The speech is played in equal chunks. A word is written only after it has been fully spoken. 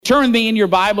Turn with me in your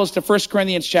Bibles to 1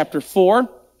 Corinthians chapter 4.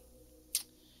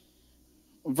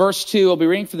 Verse 2, I'll be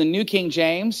reading from the New King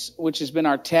James, which has been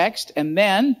our text. And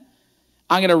then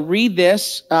I'm going to read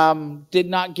this. Did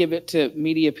not give it to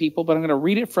media people, but I'm going to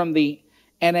read it from the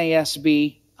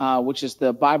NASB, which is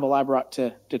the Bible I brought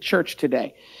to church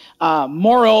today.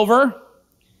 Moreover,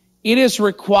 it is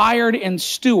required in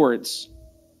stewards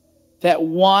that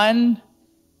one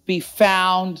be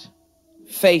found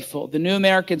faithful. The New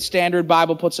American Standard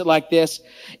Bible puts it like this.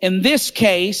 In this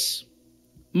case,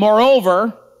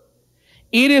 moreover,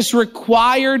 it is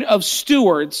required of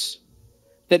stewards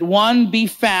that one be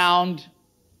found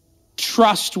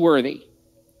trustworthy.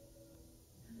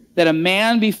 That a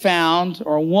man be found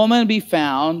or a woman be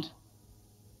found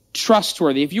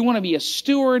trustworthy. If you want to be a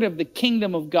steward of the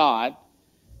kingdom of God,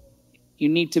 you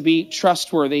need to be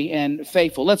trustworthy and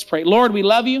faithful. Let's pray. Lord, we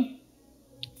love you.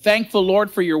 Thankful, Lord,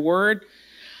 for your word.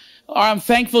 I'm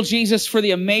thankful, Jesus, for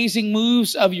the amazing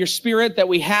moves of your Spirit that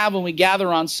we have when we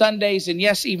gather on Sundays and,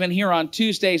 yes, even here on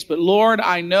Tuesdays. But, Lord,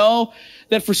 I know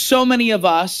that for so many of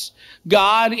us,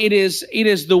 God, it is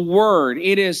the Word.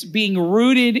 It is being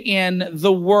rooted in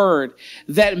the Word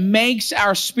that makes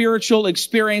our spiritual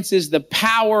experiences, the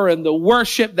power and the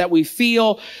worship that we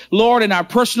feel, Lord, in our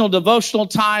personal devotional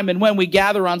time and when we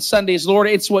gather on Sundays, Lord,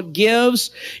 it's what gives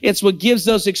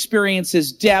those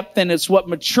experiences depth, and it's what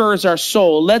matures our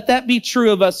soul. Let that be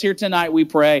true of us here tonight, we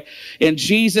pray. In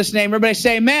Jesus' name, everybody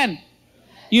say amen.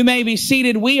 You may be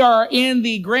seated. We are in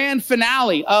the grand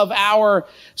finale of our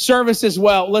service as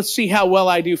well. Let's see how well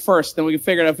I do first. Then we can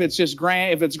figure out if it's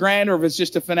grand or if it's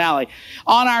just a finale.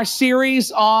 On our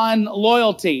series on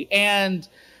loyalty. And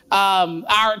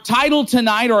our title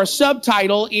tonight, or our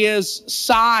subtitle, is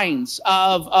Signs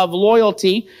of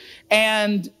Loyalty.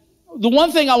 And the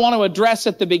one thing I want to address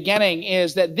at the beginning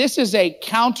is that this is a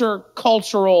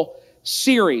countercultural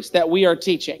series that we are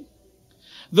teaching.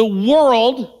 The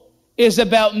world is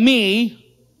about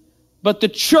me, but the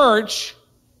church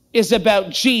is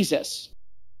about Jesus.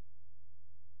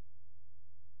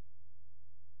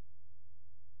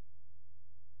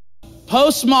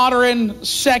 Postmodern,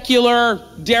 secular,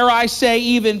 dare I say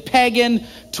even pagan,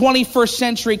 21st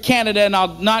century Canada, and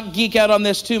I'll not geek out on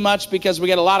this too much because we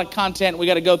got a lot of content we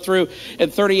got to go through in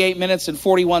 38 minutes and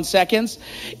 41 seconds.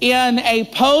 In a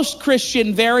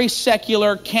post-Christian, very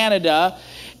secular Canada,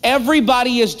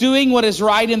 everybody is doing what is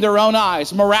right in their own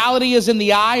eyes. Morality is in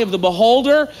the eye of the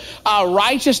beholder.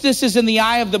 Righteousness is in the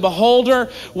eye of the beholder.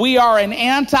 We are an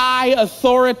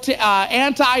anti-authority,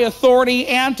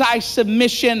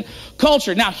 anti-submission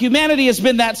culture. Now, humanity has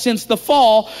been that since the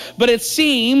fall, but it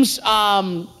seems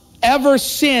ever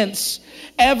since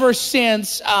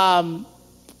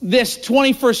this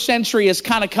 21st century has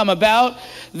kind of come about,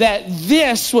 that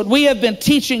what we have been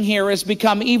teaching here has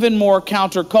become even more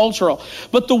countercultural.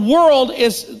 But the world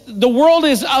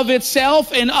is of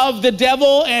itself and of the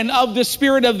devil and of the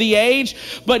spirit of the age,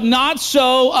 but not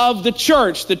so of the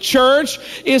church. The church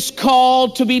is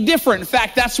called to be different. In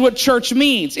fact, that's what church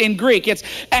means in Greek. It's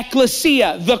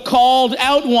ekklesia, the called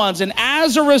out ones. And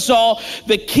as a result,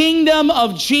 the kingdom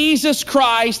of Jesus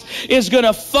Christ is going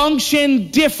to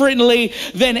function differently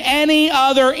than any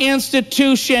other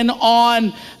institution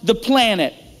on the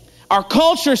planet. Our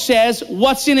culture says,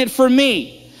 what's in it for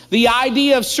me? The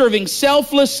idea of serving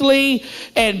selflessly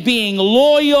and being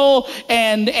loyal,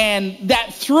 and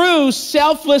that through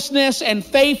selflessness and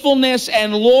faithfulness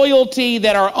and loyalty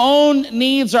that our own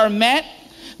needs are met.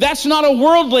 That's not a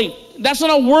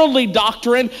worldly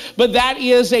doctrine, but that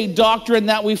is a doctrine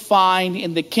that we find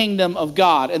in the kingdom of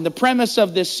God. And the premise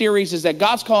of this series is that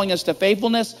God's calling us to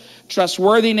faithfulness,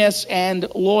 trustworthiness, and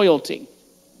loyalty.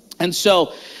 And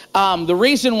so the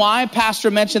reason why, Pastor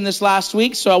mentioned this last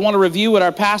week, so I want to review what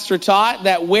our pastor taught,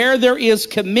 that where there is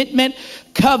commitment,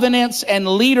 covenants, and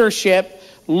leadership,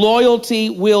 loyalty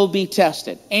will be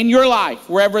tested. In your life,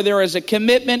 wherever there is a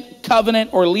commitment,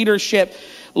 covenant, or leadership,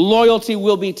 loyalty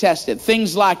will be tested.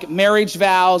 Things like marriage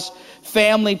vows,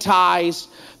 family ties,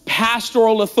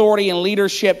 pastoral authority and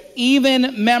leadership,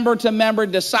 even member to member,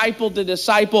 disciple to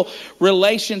disciple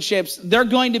relationships, they're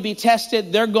going to be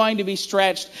tested, they're going to be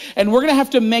stretched, and we're going to have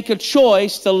to make a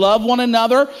choice to love one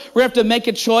another. We're going to have to make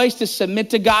a choice to submit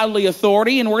to godly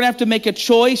authority, and we're going to have to make a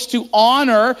choice to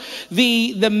honor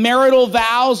the marital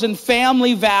vows and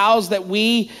family vows that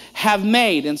we have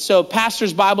made. And so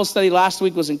Pastor's Bible study last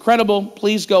week was incredible.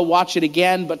 Please go watch it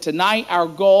again. But tonight our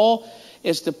goal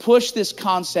is to push this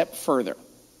concept further.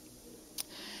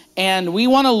 And we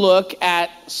want to look at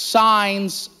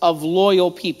signs of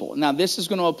loyal people. Now, this is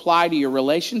going to apply to your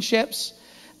relationships.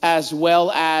 as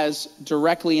well as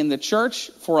directly in the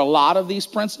church for a lot of these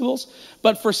principles.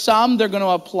 But for some, they're going to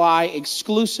apply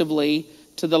exclusively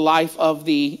to the life of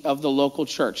the local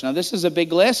church. Now, this is a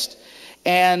big list.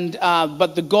 And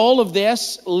but the goal of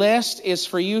this list is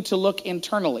for you to look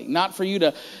internally, not for you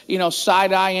to,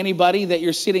 side-eye anybody that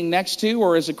you're sitting next to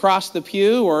or is across the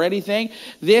pew or anything.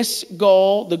 The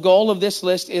goal of this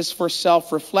list is for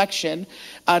self-reflection,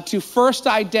 to first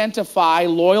identify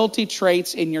loyalty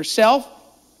traits in yourself,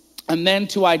 and then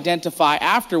to identify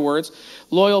afterwards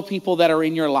loyal people that are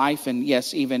in your life and,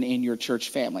 yes, even in your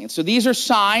church family. And so these are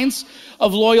signs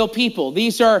of loyal people.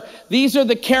 These are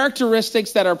the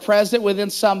characteristics that are present within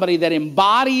somebody that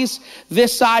embodies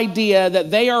this idea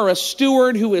that they are a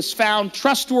steward who is found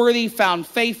trustworthy, found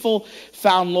faithful,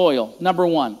 found loyal. Number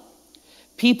one,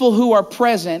 people who are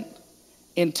present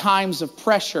in times of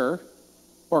pressure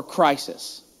or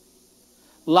crisis.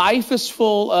 Life is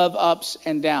full of ups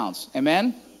and downs.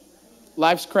 Amen?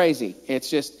 Life's crazy. It's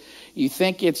just, you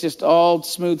think it's just all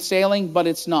smooth sailing, but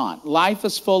it's not. Life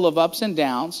is full of ups and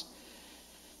downs.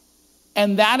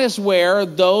 And that is where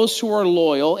those who are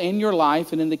loyal in your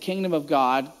life and in the kingdom of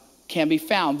God can be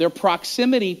found. Their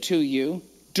proximity to you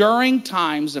during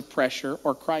times of pressure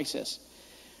or crisis.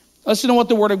 Listen to what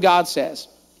the Word of God says.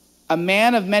 A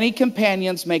man of many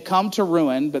companions may come to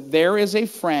ruin, but there is a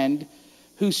friend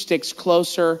who sticks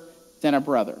closer than a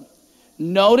brother.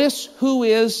 Notice who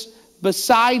is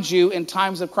beside you in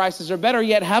times of crisis, or better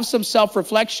yet, have some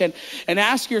self-reflection and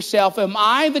ask yourself, am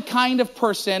I the kind of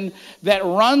person that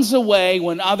runs away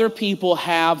when other people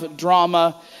have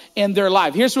drama in their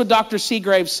life? Here's what Dr.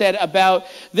 Seagrave said about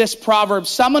this proverb.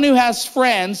 Someone who has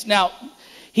friends, now,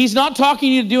 he's not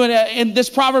talking you to do it, and this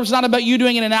proverb is not about you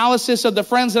doing an analysis of the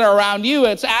friends that are around you.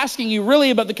 It's asking you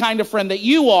really about the kind of friend that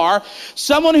you are.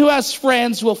 Someone who has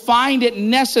friends will find it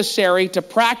necessary to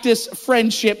practice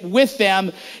friendship with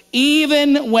them,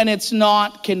 even when it's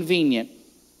not convenient.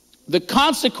 The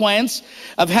consequence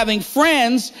of having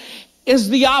friends is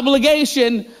the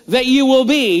obligation that you will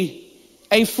be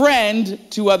a friend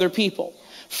to other people.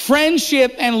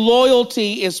 Friendship and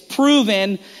loyalty is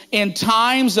proven in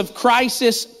times of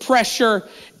crisis, pressure,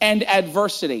 and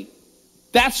adversity.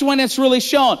 That's when it's really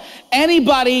shown.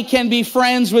 Anybody can be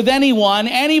friends with anyone.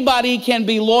 Anybody can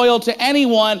be loyal to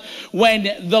anyone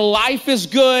when the life is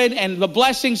good and the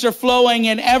blessings are flowing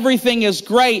and everything is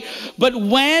great. But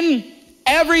when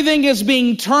everything is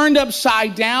being turned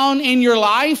upside down in your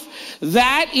life,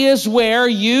 that is where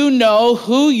you know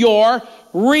who your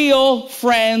real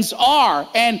friends are.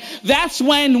 And that's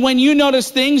when you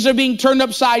notice things are being turned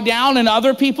upside down in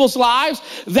other people's lives,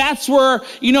 that's where,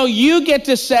 you get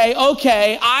to say,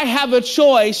 okay, I have a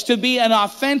choice to be an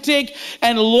authentic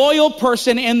and loyal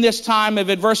person in this time of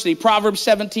adversity. Proverbs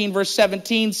 17 verse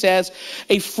 17 says,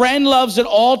 a friend loves at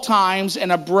all times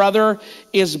and a brother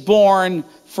is born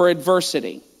for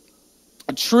adversity.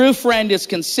 A true friend is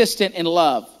consistent in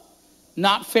love,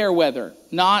 not fair weather,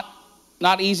 not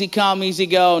easy come, easy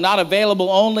go, not available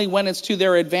only when it's to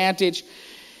their advantage.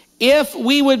 If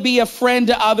we would be a friend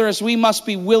to others, we must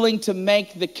be willing to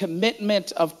make the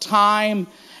commitment of time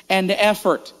and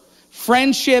effort.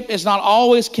 Friendship is not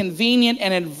always convenient,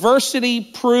 and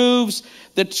adversity proves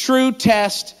the true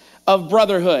test of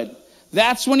brotherhood.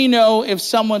 That's when you know if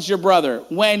someone's your brother.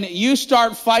 When you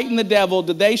start fighting the devil,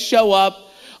 do they show up?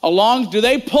 Do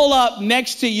they pull up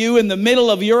next to you in the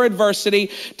middle of your adversity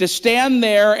to stand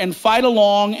there and fight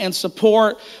along and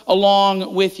support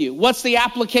along with you? What's the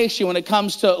application when it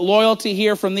comes to loyalty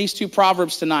here from these two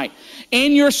proverbs tonight?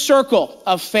 In your circle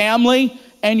of family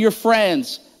and your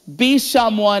friends, be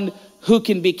someone who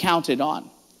can be counted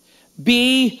on.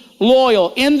 Be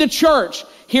loyal. In the church,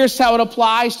 here's how it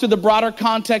applies to the broader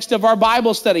context of our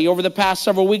Bible study over the past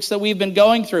several weeks that we've been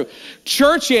going through.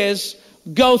 Churches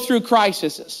go through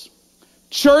crises.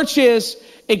 Churches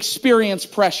experience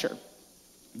pressure.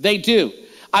 They do.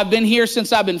 I've been here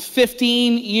since I've been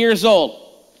 15 years old.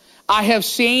 I have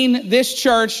seen this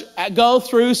church go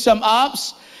through some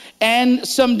ups and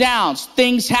some downs.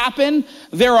 Things happen.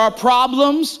 There are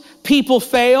problems. People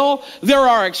fail. There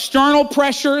are external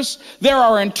pressures. There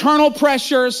are internal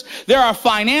pressures. There are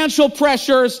financial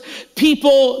pressures.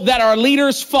 People that are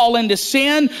leaders fall into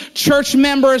sin. Church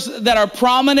members that are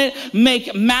prominent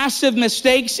make massive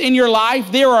mistakes in your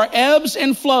life. There are ebbs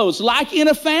and flows, like in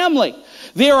a family.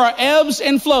 There are ebbs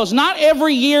and flows. Not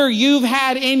every year you've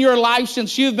had in your life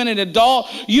since you've been an adult,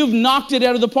 you've knocked it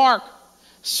out of the park.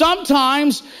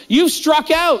 Sometimes you've struck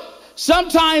out.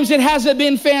 Sometimes it hasn't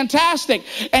been fantastic.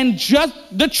 And just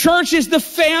the church is the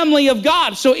family of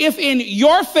God. So if in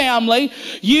your family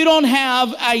you don't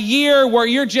have a year where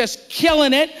you're just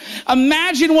killing it,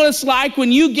 imagine what it's like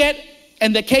when you get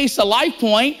in the case of Life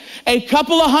Point, a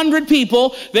couple of hundred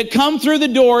people that come through the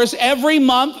doors every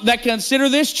month that consider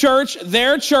this church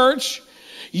their church.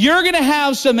 You're going to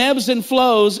have some ebbs and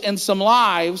flows in some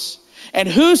lives. And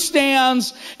who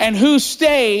stands and who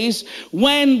stays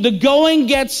when the going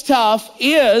gets tough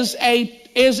is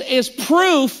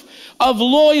proof of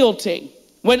loyalty.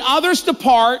 When others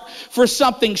depart for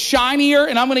something shinier,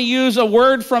 and I'm going to use a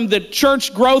word from the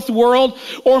church growth world,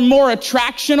 or more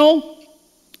attractional,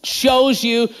 shows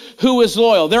you who is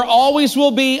loyal. There always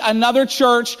will be another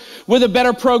church with a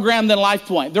better program than Life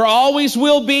Point. There always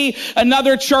will be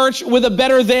another church with a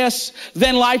better this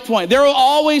than Life Point. There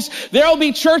will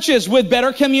be churches with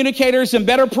better communicators and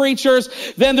better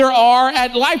preachers than there are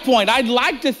at Life Point. I'd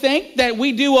like to think that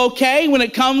we do okay when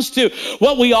it comes to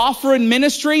what we offer in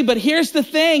ministry, but here's the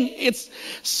thing. It's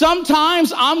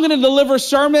sometimes I'm going to deliver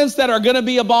sermons that are going to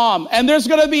be a bomb, and there's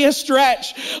going to be a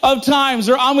stretch of times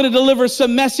where I'm going to deliver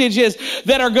some messages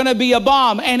that are going to be a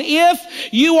bomb. And if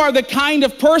you are the kind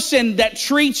of person that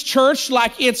treats church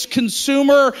like it's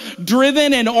consumer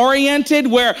driven and oriented,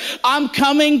 where I'm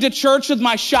coming to church with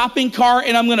my shopping cart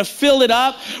and I'm going to fill it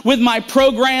up with my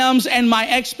programs and my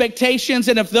expectations,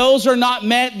 and if those are not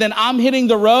met, then I'm hitting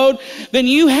the road, then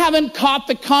you haven't caught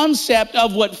the concept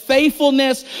of what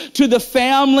faithfulness to the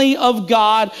family of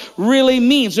God really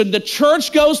means. When the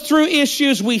church goes through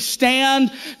issues, we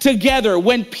stand together.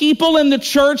 When people in the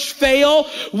church fail,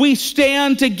 we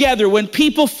stand together. When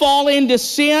people fall into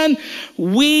sin,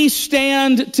 we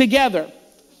stand together.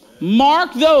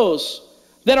 Mark those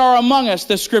that are among us,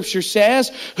 the scripture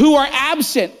says, who are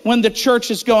absent when the church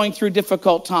is going through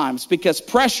difficult times, because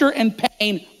pressure and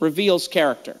pain reveals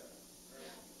character.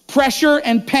 Pressure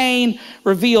and pain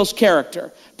reveals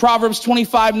character. Proverbs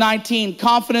 25:19,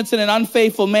 confidence in an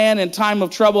unfaithful man in time of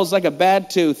trouble is like a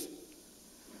bad tooth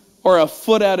or a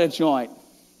foot out of joint.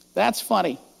 That's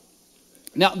funny.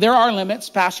 Now, there are limits.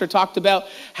 Pastor talked about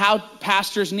how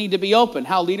pastors need to be open,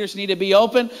 how leaders need to be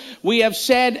open. We have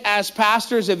said as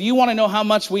pastors, if you want to know how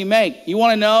much we make, you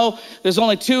want to know there's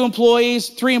only 3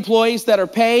 employees that are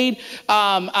paid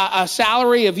a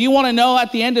salary. If you want to know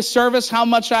at the end of service how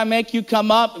much I make, you come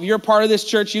up. If you're part of this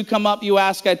church, you come up, you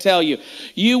ask, I tell you.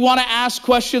 You want to ask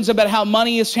questions about how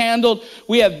money is handled.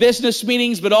 We have business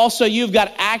meetings, but also you've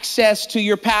got access to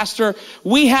your pastor.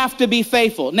 We have to be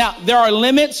faithful. Now, there are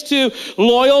limits to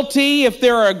loyalty. If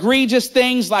there are egregious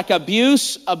things like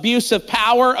abuse of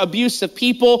power, abuse of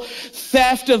people,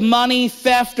 theft of money,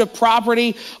 theft of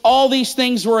property, all these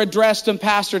things were addressed and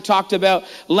Pastor talked about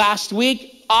last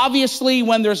week. Obviously,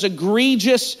 when there's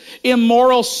egregious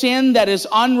immoral sin that is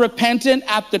unrepentant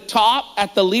at the top,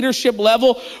 at the leadership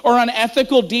level, or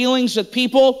unethical dealings with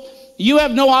people, you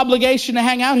have no obligation to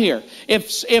hang out here.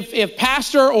 If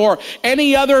pastor or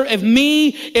any other, if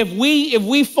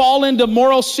we fall into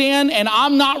moral sin and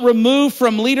I'm not removed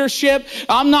from leadership,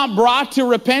 I'm not brought to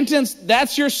repentance,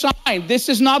 that's your sign. This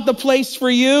is not the place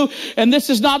for you, and this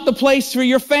is not the place for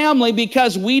your family,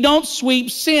 because we don't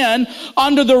sweep sin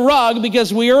under the rug,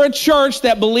 because we are a church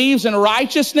that believes in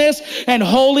righteousness and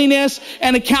holiness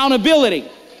and accountability.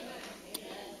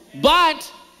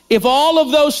 But if all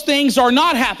of those things are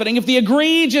not happening, if the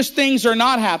egregious things are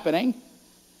not happening,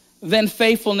 then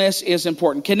faithfulness is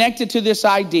important. Connected to this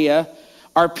idea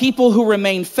are people who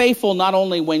remain faithful not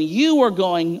only when you are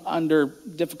going under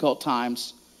difficult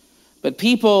times, but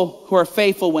people who are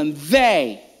faithful when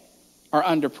they are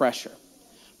under pressure.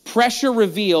 Pressure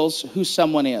reveals who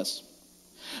someone is.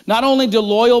 Not only do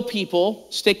loyal people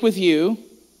stick with you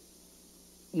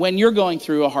when you're going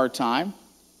through a hard time,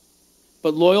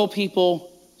 but loyal people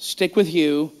stick with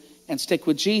you and stick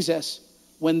with Jesus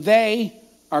when they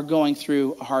are going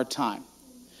through a hard time.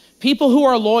 People who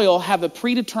are loyal have a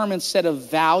predetermined set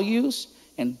of values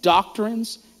and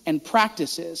doctrines and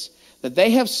practices that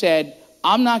they have said,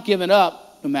 I'm not giving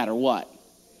up no matter what.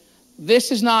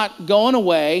 This is not going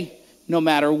away no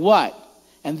matter what.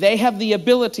 And they have the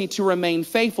ability to remain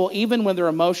faithful even when their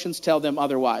emotions tell them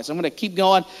otherwise. I'm going to keep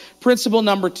going. Principle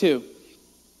number 2.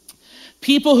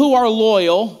 People who are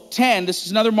loyal this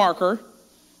is another marker,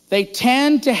 they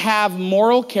tend to have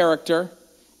moral character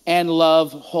and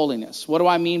love holiness. What do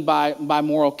I mean by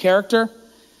moral character?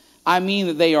 I mean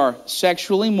that they are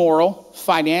sexually moral,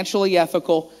 financially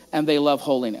ethical, and they love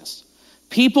holiness.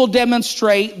 People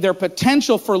demonstrate their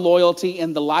potential for loyalty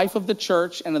in the life of the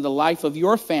church and in the life of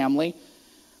your family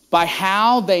by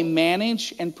how they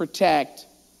manage and protect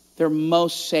their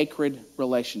most sacred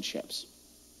relationships.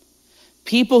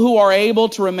 People who are able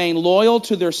to remain loyal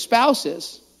to their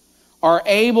spouses are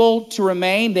able to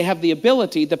remain, they have the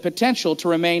ability, the potential to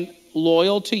remain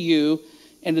loyal to you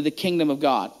and to the kingdom of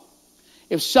God.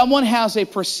 If someone has a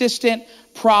persistent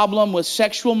problem with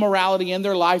sexual morality in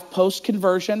their life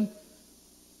post-conversion,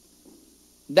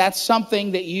 that's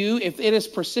something that if it is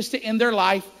persistent in their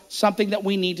life, something that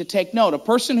we need to take note. A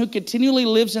person who continually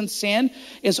lives in sin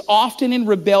is often in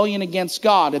rebellion against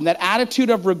God. And that attitude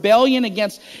of rebellion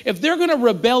if they're going to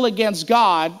rebel against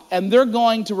God and they're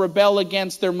going to rebel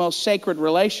against their most sacred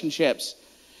relationships,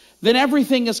 then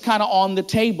everything is kind of on the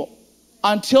table.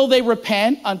 Until they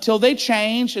repent, until they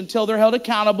change, until they're held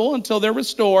accountable, until they're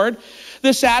restored,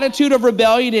 this attitude of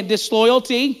rebellion and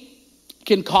disloyalty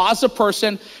can cause a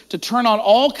person to turn on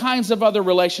all kinds of other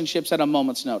relationships at a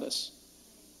moment's notice.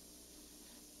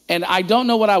 And I don't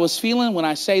know what I was feeling when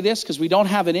I say this, because we don't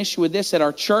have an issue with this at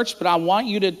our church, but I want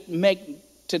you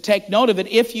to take note of it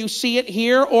if you see it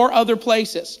here or other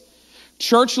places.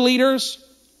 Church leaders,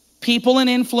 people in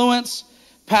influence,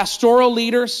 pastoral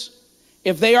leaders,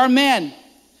 if they are men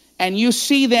and you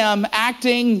see them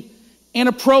acting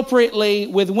inappropriately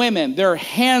with women, they're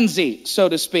handsy, so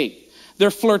to speak. They're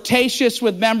flirtatious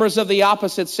with members of the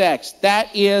opposite sex.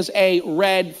 That is a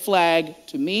red flag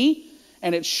to me,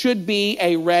 and it should be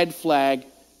a red flag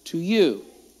to you.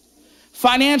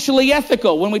 Financially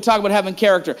ethical, when we talk about having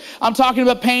character, I'm talking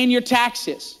about paying your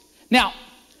taxes. Now,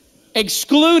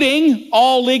 excluding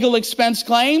all legal expense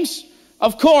claims,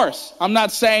 of course, I'm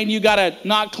not saying you got to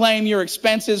not claim your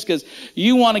expenses because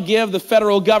you want to give the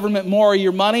federal government more of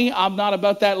your money. I'm not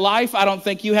about that life. I don't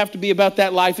think you have to be about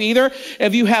that life either.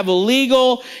 If you have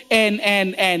legal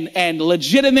and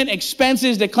legitimate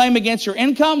expenses to claim against your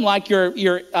income, like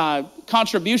your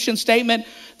contribution statement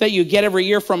that you get every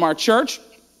year from our church,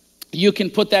 you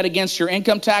can put that against your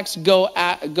income tax. Go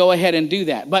ahead and do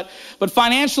that. But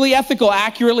financially ethical,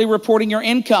 accurately reporting your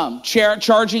income,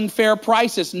 charging fair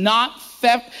prices, not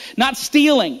theft, not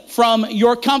stealing from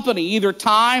your company, either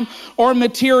time or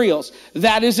materials.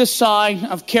 That is a sign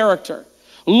of character.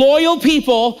 Loyal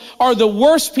people are the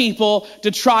worst people to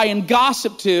try and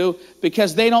gossip to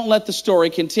because they don't let the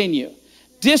story continue.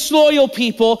 Disloyal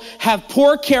people have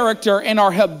poor character and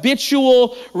are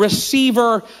habitual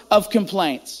receiver of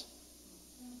complaints.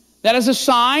 That is a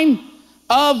sign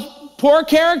of poor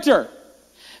character.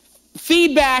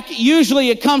 Feedback,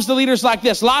 usually it comes to leaders like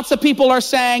this. Lots of people are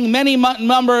saying, many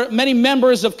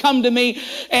members have come to me,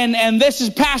 and this is,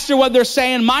 Pastor, what they're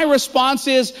saying. My response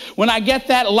is, when I get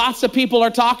that, lots of people are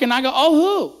talking, I go, oh,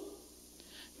 who?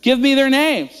 Give me their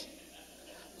names.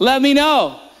 Let me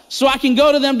know so I can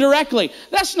go to them directly.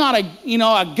 That's not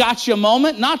a gotcha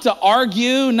moment, not to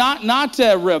argue, not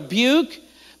to rebuke,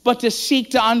 but to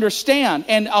seek to understand.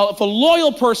 And if a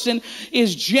loyal person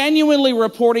is genuinely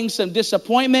reporting some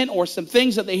disappointment or some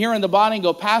things that they hear in the body and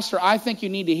go, Pastor, I think you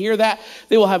need to hear that,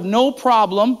 they will have no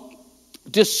problem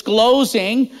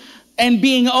disclosing and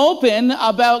being open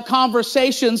about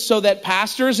conversations so that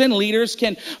pastors and leaders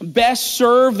can best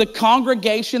serve the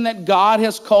congregation that God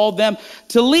has called them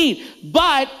to lead.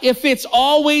 But if it's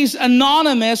always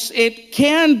anonymous, it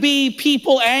can be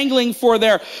people angling for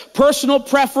their personal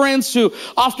preference, who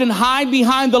often hide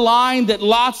behind the line that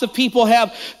lots of people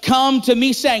have come to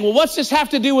me saying, well, what's this have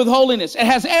to do with holiness? It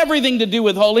has everything to do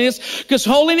with holiness, because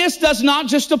holiness does not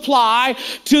just apply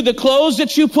to the clothes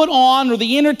that you put on or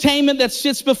the entertainment that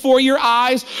sits before your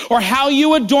eyes or how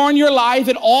you adorn your life.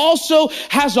 It also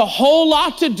has a whole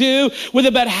lot to do with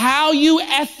about how you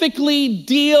ethically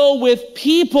deal with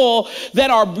people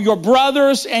that are your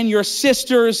brothers and your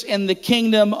sisters in the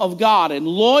kingdom of God. And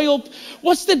loyal,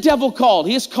 what's the devil called?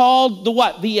 He is called the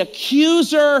what? The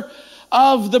accuser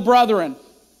of the brethren.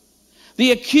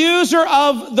 The accuser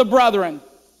of the brethren.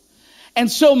 And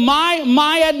so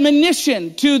my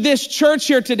admonition to this church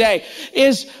here today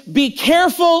is be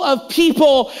careful of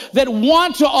people that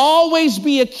want to always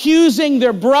be accusing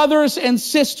their brothers and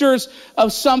sisters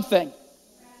of something.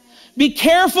 Be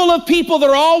careful of people that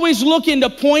are always looking to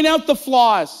point out the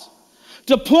flaws,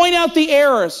 to point out the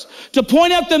errors, to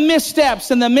point out the missteps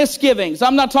and the misgivings.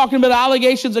 I'm not talking about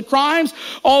allegations of crimes.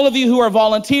 All of you who are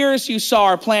volunteers, you saw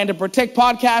our Plan to Protect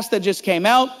podcast that just came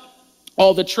out.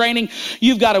 All the training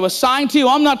you've got to assign to.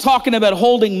 I'm not talking about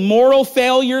holding moral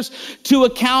failures to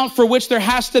account for which there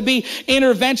has to be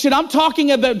intervention. I'm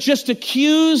talking about just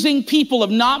accusing people of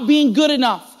not being good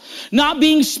enough, not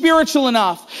being spiritual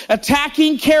enough,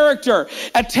 attacking character,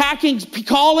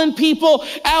 calling people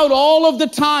out all of the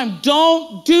time.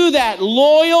 Don't do that.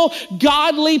 Loyal,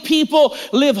 godly people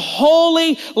live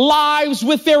holy lives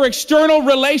with their external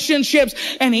relationships.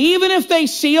 And even if they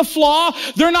see a flaw,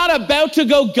 they're not about to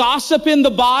go gossip in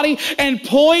the body and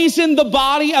poison the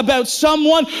body about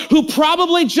someone who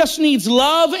probably just needs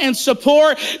love and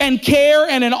support and care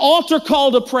and an altar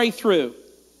call to pray through.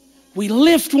 We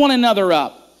lift one another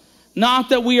up. Not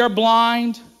that we are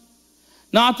blind,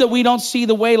 not that we don't see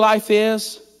the way life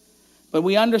is, but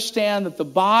we understand that the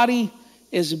body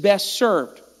is best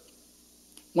served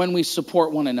when we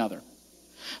support one another.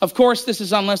 Of course, this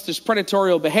is unless there's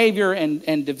predatory behavior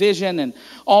and division and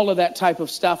all of that type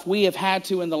of stuff. We have had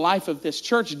to, in the life of this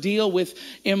church, deal with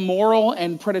immoral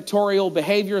and predatory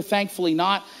behavior. Thankfully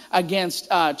not against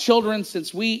children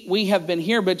since we have been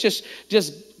here, but just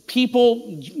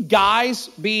people, guys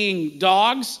being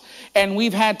dogs, and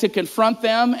we've had to confront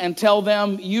them and tell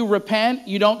them, you repent,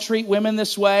 you don't treat women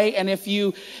this way, and if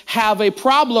you have a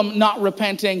problem not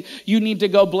repenting, you need to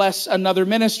go bless another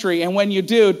ministry. And when you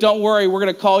do, don't worry, we're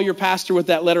going to call your pastor with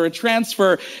that letter of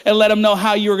transfer and let him know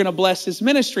how you're going to bless his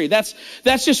ministry. That's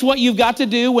just what you've got to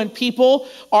do when people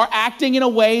are acting in a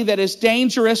way that is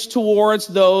dangerous towards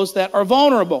those that are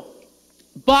vulnerable.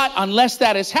 But unless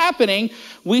that is happening,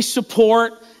 we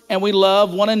support and we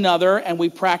love one another, and we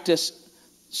practice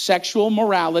sexual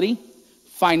morality,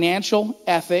 financial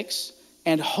ethics,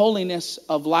 and holiness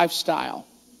of lifestyle.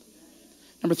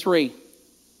 Number 3,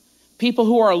 people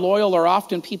who are loyal are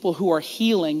often people who are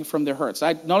healing from their hurts.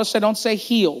 Notice I don't say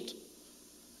healed,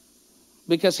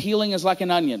 because healing is like an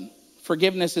onion.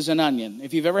 Forgiveness is an onion.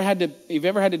 If you've ever had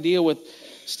to deal with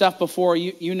stuff before,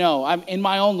 you know. I'm in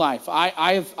my own life.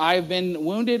 I have been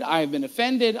wounded. I have been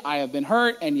offended. I have been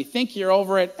hurt, and you think you're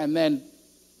over it, and then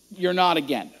you're not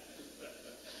again.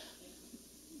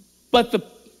 But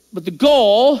the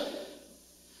goal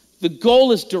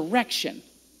is direction.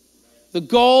 The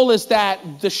goal is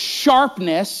that the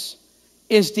sharpness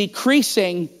is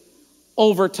decreasing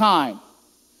over time.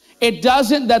 It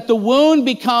doesn't that the wound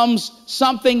becomes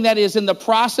something that is in the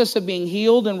process of being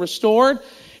healed and restored.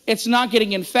 It's not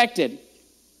getting infected.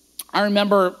 I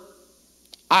remember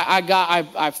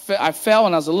I fell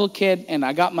when I was a little kid, and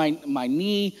I got my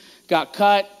knee got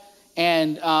cut,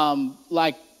 and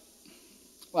like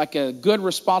a good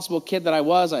responsible kid that I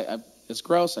was, it's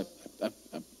gross. I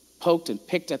poked and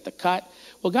picked at the cut.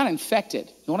 Well, it got infected.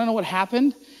 You want to know what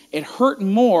happened? It hurt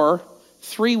more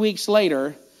 3 weeks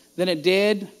later than it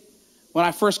did when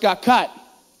I first got cut.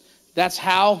 That's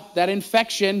how that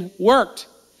infection worked.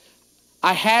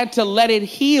 I had to let it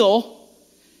heal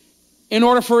in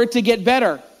order for it to get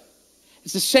better.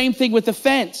 It's the same thing with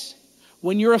offense.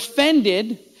 When you're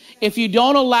offended, if you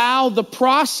don't allow the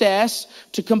process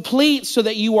to complete so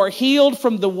that you are healed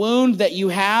from the wound that you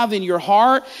have in your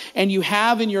heart and you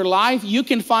have in your life, you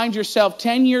can find yourself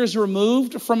 10 years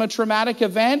removed from a traumatic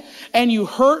event, and you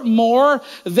hurt more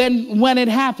than when it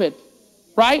happened.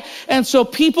 Right? And so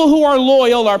people who are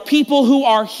loyal are people who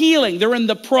are healing. They're in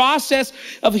the process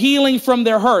of healing from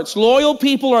their hurts. Loyal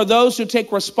people are those who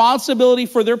take responsibility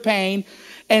for their pain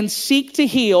and seek to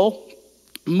heal,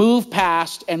 move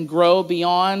past, and grow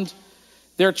beyond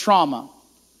their trauma.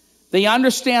 They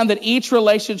understand that each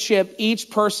relationship, each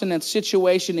person and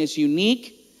situation is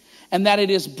unique, and that it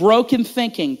is broken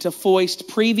thinking to foist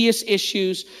previous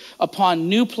issues upon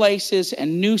new places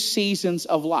and new seasons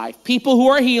of life. People who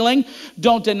are healing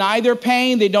don't deny their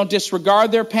pain, they don't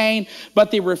disregard their pain, but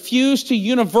they refuse to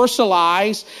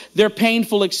universalize their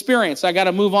painful experience. I got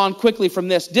to move on quickly from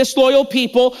this. Disloyal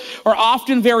people are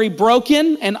often very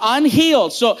broken and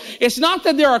unhealed. So it's not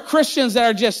that there are Christians that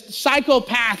are just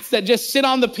psychopaths that just sit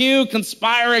on the pew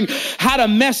conspiring how to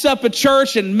mess up a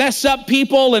church and mess up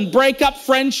people and break up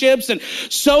friendships and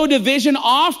sow division.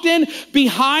 Often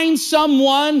behind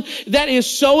someone that is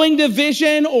sowing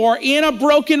division or in a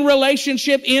broken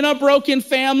relationship, in a broken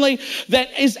family,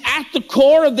 that is at the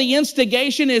core of the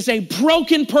instigation is a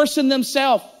broken person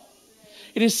themselves.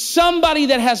 It is somebody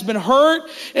that has been hurt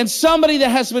and somebody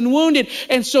that has been wounded.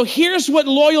 And so here's what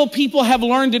loyal people have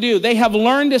learned to do. They have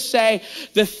learned to say,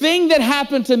 the thing that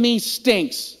happened to me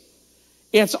stinks.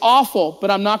 It's awful, but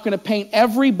I'm not going to paint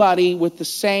everybody with the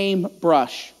same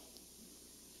brush.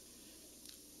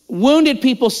 Wounded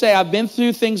people say, I've been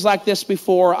through things like this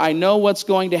before. I know what's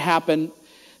going to happen.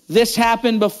 This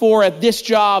happened before at this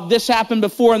job. This happened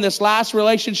before in this last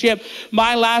relationship.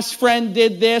 My last friend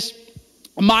did this.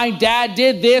 My dad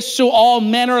did this, so all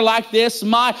men are like this.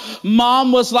 My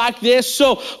mom was like this,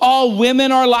 so all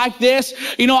women are like this.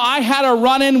 You know, I had a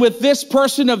run-in with this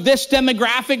person of this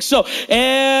demographic, so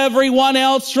everyone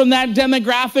else from that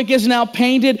demographic is now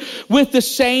painted with the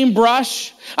same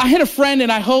brush. I had a friend,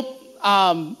 and I hope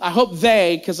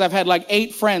they, because I've had like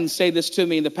 8 friends say this to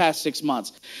me in the past 6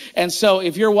 months. And so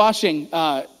if you're watching,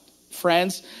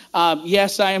 friends,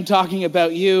 yes, I am talking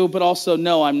about you, but also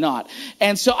no, I'm not.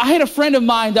 And so I had a friend of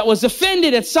mine that was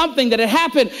offended at something that had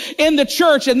happened in the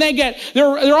church, and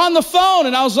they're on the phone,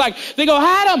 and I was like, they go,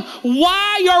 Adam,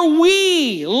 why are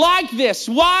we like this?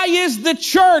 Why is the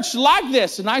church like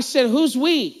this? And I said, who's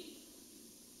we?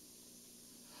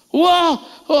 Well,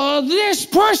 this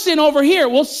person over here.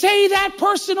 Well, say that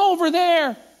person over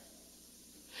there.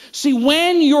 See,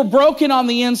 when you're broken on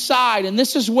the inside, and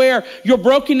this is where your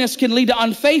brokenness can lead to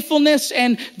unfaithfulness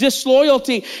and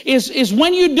disloyalty, is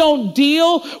when you don't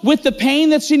deal with the pain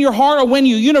that's in your heart, or when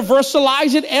you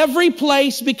universalize it, every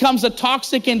place becomes a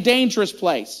toxic and dangerous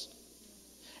place.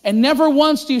 And never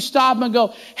once do you stop and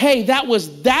go, hey, that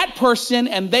was that person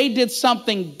and they did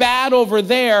something bad over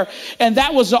there. And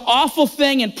that was an awful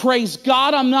thing. And praise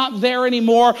God, I'm not there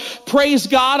anymore. Praise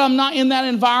God, I'm not in that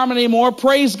environment anymore.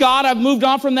 Praise God, I've moved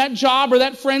on from that job or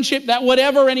that friendship, that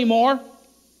whatever anymore.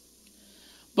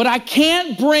 But I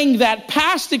can't bring that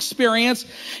past experience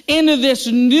into this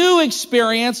new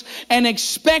experience and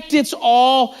expect it's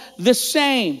all the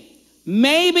same.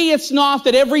 Maybe it's not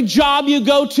that every job you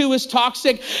go to is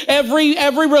toxic. Every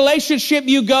relationship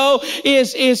you go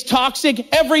is toxic.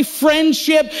 Every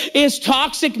friendship is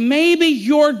toxic. Maybe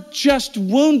you're just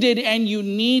wounded and you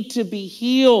need to be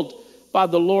healed by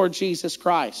the Lord Jesus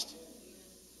Christ.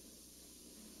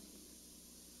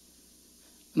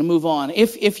 I'm going to move on.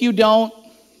 If you don't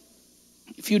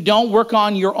work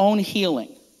on your own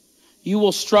healing, you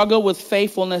will struggle with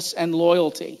faithfulness and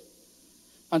loyalty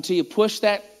until you push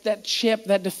that chip,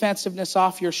 that defensiveness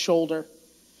off your shoulder.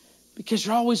 Because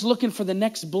you're always looking for the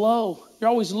next blow. You're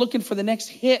always looking for the next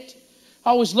hit.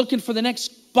 Always looking for the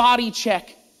next body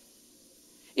check.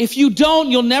 If you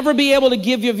don't, you'll never be able to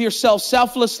give of yourself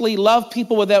selflessly, love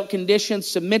people without conditions,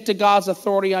 submit to God's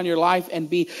authority on your life, and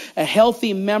be a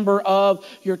healthy member of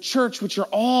your church, which are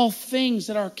all things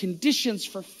that are conditions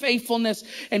for faithfulness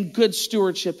and good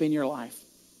stewardship in your life.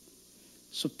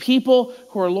 So people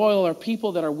who are loyal are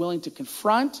people that are willing to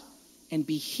confront and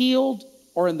be healed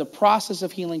or in the process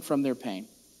of healing from their pain.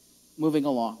 Moving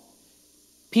along.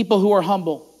 People who are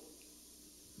humble.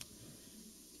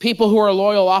 People who are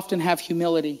loyal often have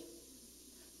humility.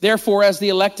 Therefore, as the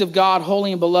elect of God,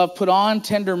 holy and beloved, put on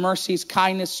tender mercies,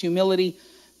 kindness, humility,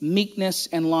 meekness,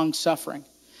 and long-suffering.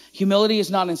 Humility is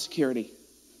not insecurity.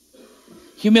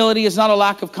 Humility is not a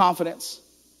lack of confidence.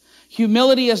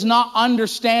 Humility is not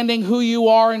understanding who you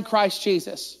are in Christ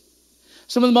Jesus.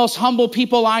 Some of the most humble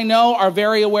people I know are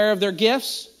very aware of their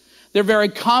gifts. They're very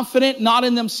confident, not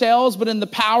in themselves, but in the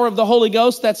power of the Holy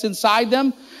Ghost that's inside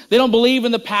them. They don't believe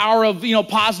in the power of,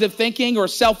 positive thinking or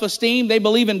self-esteem. They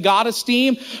believe in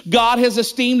God-esteem. God has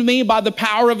esteemed me by the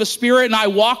power of His Spirit, and I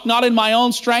walk not in my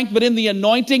own strength, but in the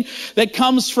anointing that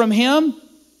comes from Him.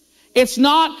 It's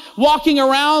not walking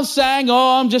around saying,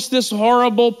 oh, I'm just this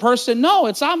horrible person.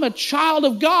 No, I'm a child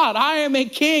of God. I am a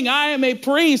king. I am a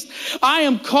priest. I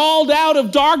am called out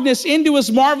of darkness into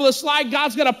His marvelous light.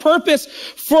 God's got a purpose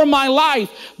for my life.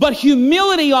 But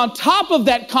humility on top of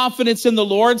that confidence in the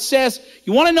Lord says,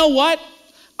 you want to know what?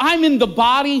 I'm in the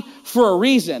body for a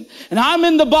reason. And I'm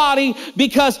in the body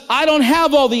because I don't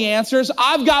have all the answers.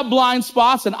 I've got blind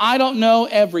spots and I don't know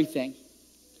everything.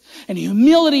 And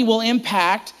humility will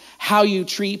impact how you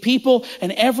treat people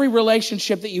and every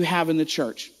relationship that you have in the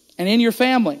church and in your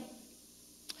family.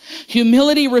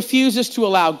 Humility refuses to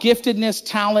allow giftedness,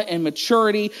 talent, and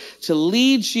maturity to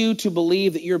lead you to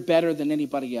believe that you're better than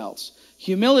anybody else.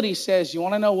 Humility says, you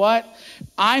want to know what?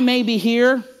 I may be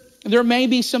here. There may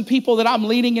be some people that I'm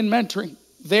leading and mentoring.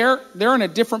 They're in a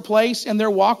different place in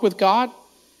their walk with God.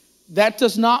 That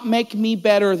does not make me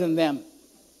better than them.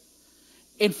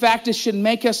 In fact, it should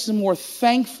make us more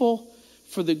thankful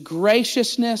for the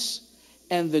graciousness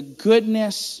and the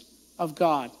goodness of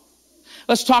God.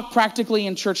 Let's talk practically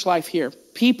in church life here.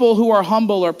 People who are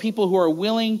humble are people who are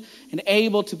willing and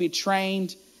able to be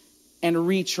trained and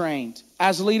retrained.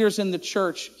 As leaders in the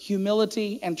church,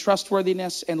 humility and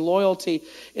trustworthiness and loyalty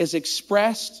is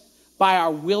expressed by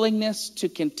our willingness to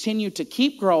continue to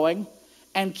keep growing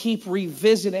and keep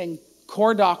revisiting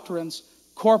core doctrines,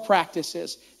 core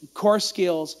practices, and core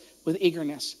skills with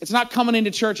eagerness. It's not coming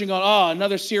into church and going, oh,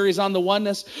 another series on the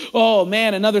oneness. Oh,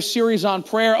 man, another series on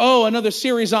prayer. Oh, another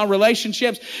series on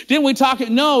relationships. Didn't we talk?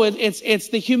 No, it's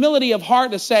the humility of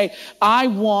heart to say, I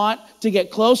want to get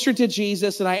closer to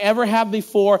Jesus than I ever have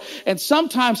before. And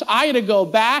sometimes I got to go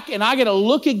back and I got to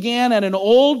look again at an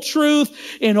old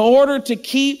truth in order to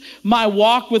keep my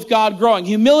walk with God growing.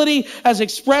 Humility as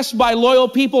expressed by loyal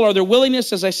people are their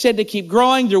willingness, as I said, to keep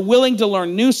growing. They're willing to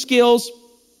learn new skills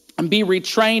and be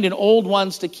retrained in old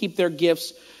ones to keep their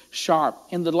gifts sharp.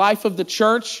 In the life of the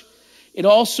church, it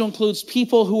also includes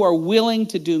people who are willing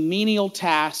to do menial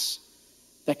tasks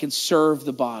that can serve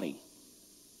the body.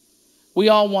 We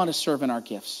all want to serve in our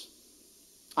gifts.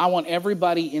 I want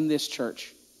everybody in this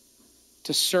church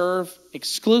to serve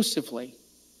exclusively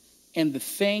in the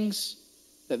things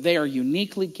that they are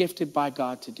uniquely gifted by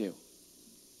God to do.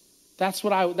 That's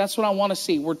what I want to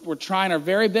see. We're trying our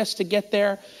very best to get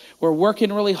there. We're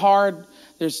working really hard.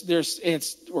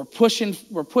 We're pushing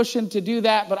to do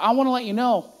that. But I want to let you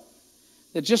know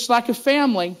that just like a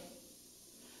family,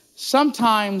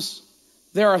 sometimes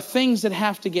there are things that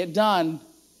have to get done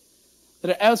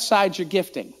that are outside your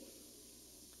gifting.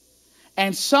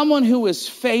 And someone who is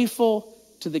faithful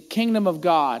to the kingdom of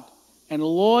God and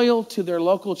loyal to their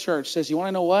local church says, you want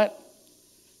to know what?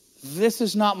 This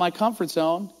is not my comfort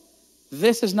zone.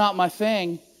 This is not my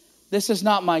thing. This is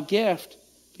not my gift.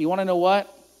 But you want to know what?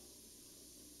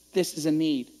 This is a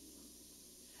need.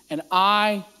 And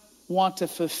I want to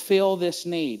fulfill this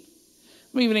need.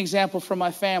 Let me give an example from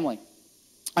my family.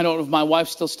 I don't know if my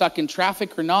wife's still stuck in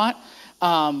traffic or not,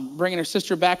 bringing her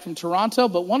sister back from Toronto.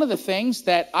 But one of the things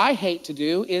that I hate to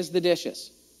do is the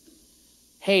dishes.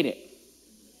 Hate it.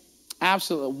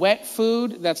 Absolutely. Wet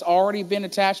food that's already been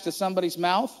attached to somebody's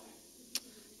mouth.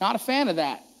 Not a fan of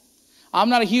that. I'm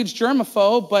not a huge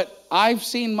germaphobe, but I've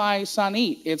seen my son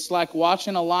eat. It's like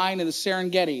watching a lion in the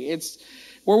Serengeti.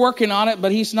 We're working on it,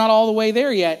 but he's not all the way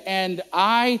there yet.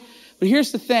 But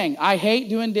here's the thing. I hate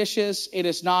doing dishes. It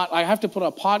is not, I have to put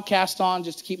a podcast on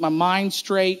just to keep my mind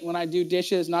straight when I do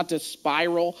dishes, not to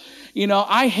spiral.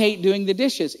 I hate doing the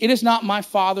dishes. It is not my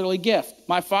fatherly gift.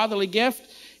 My fatherly gift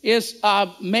is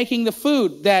making the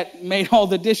food that made all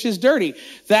the dishes dirty.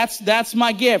 That's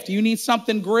my gift. You need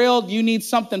something grilled. You need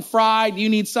something fried. You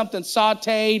need something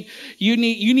sauteed. You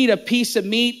need a piece of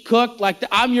meat cooked.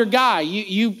 I'm your guy.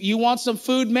 You want some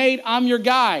food made? I'm your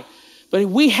guy. But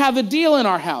we have a deal in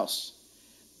our house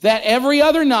that every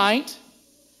other night,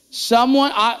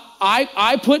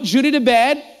 I put Judy to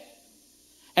bed.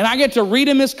 And I get to read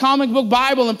him his comic book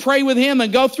Bible and pray with him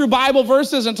and go through Bible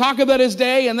verses and talk about his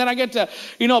day. And then I get to,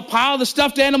 pile the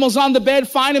stuffed animals on the bed,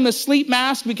 find him a sleep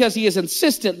mask because he is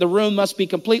insistent the room must be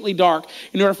completely dark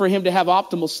in order for him to have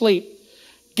optimal sleep.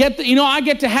 We get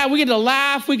to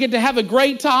laugh, we get to have a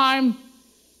great time.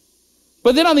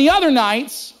 But then on the other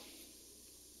nights,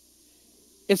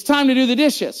 it's time to do the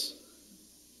dishes.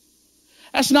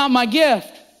 That's not my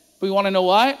gift. But you want to know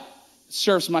what? It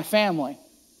serves my family.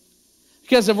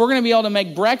 Because if we're going to be able to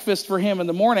make breakfast for him in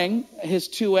the morning, his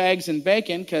 2 eggs and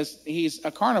bacon, because he's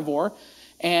a carnivore.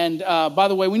 And by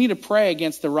the way, we need to pray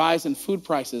against the rise in food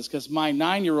prices, because my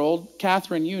 9-year-old,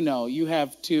 Catherine, you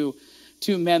have two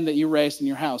men that you raised in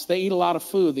your house. They eat a lot of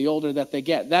food the older that they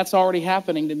get. That's already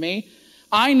happening to me.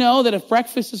 I know that if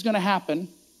breakfast is going to happen,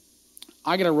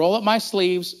 I got to roll up my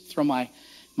sleeves, throw my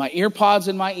ear pods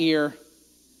in my ear,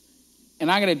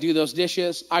 and I got to do those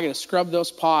dishes. I got to scrub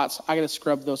those pots. I got to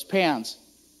scrub those pans.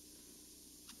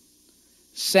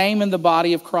 Same in the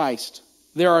body of Christ.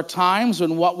 There are times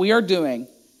when what we are doing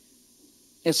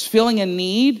is filling a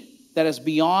need that is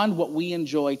beyond what we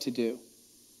enjoy to do.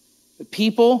 The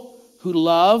people who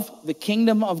love the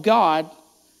kingdom of God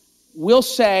will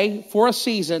say for a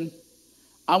season,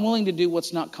 I'm willing to do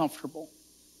what's not comfortable.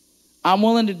 I'm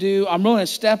willing to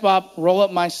step up, roll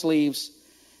up my sleeves,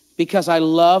 because I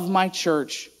love my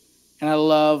church and I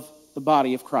love the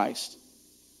body of Christ.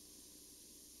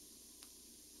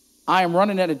 I am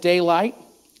running out of daylight,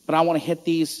 but I want to hit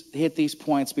these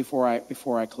points before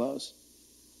I close.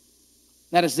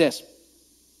 That is this.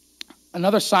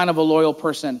 Another sign of a loyal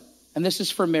person, and this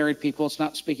is for married people, it's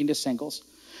not speaking to singles,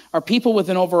 are people with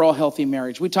an overall healthy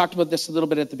marriage. We talked about this a little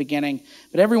bit at the beginning,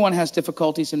 but everyone has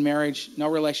difficulties in marriage. No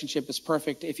relationship is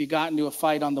perfect. If you got into a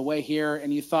fight on the way here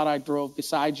and you thought I drove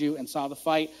beside you and saw the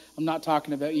fight, I'm not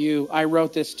talking about you. I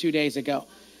wrote this 2 days ago.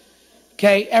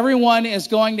 Okay, everyone is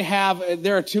going to have,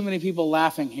 there are too many people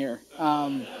laughing here.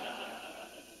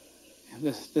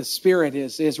 The Spirit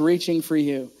is reaching for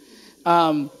you.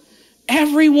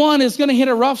 Everyone is going to hit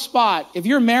a rough spot. If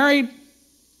you're married,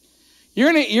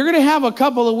 you're going to have a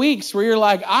couple of weeks where you're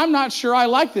like, I'm not sure I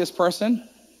like this person.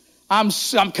 I'm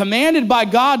commanded by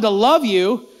God to love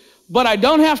you, but I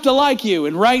don't have to like you.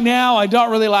 And right now, I don't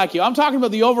really like you. I'm talking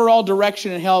about the overall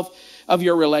direction and health of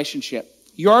your relationship.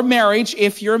 Your marriage,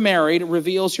 if you're married,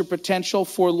 reveals your potential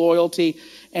for loyalty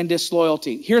and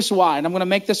disloyalty. Here's why, and I'm going to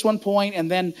make this one point, and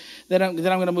then I'm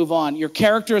going to move on. Your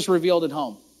character is revealed at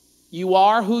home. You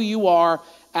are who you are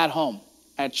at home.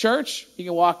 At church, you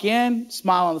can walk in,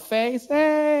 smile on the face,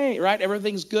 hey, right?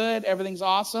 Everything's good, everything's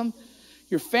awesome.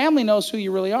 Your family knows who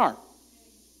you really are.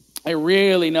 They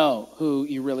really know who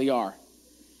you really are.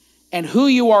 And who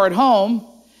you are at home,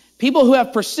 people who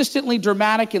have persistently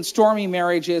dramatic and stormy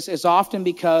marriages is often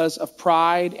because of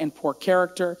pride and poor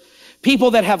character.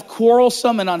 People that have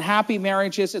quarrelsome and unhappy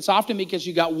marriages, it's often because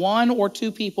you got 1 or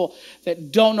 2 people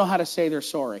that don't know how to say they're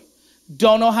sorry.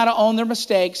 Don't know how to own their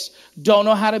mistakes, don't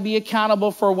know how to be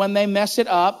accountable for when they mess it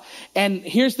up. And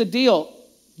here's the deal.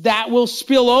 that will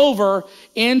spill over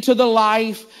into the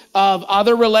life of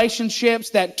other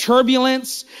relationships, that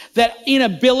turbulence, that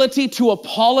inability to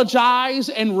apologize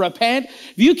and repent.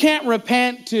 If you can't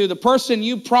repent to the person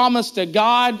you promised to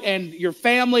God and your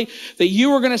family that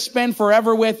you were going to spend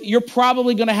forever with, you're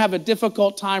probably going to have a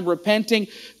difficult time repenting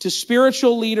to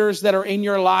spiritual leaders that are in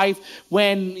your life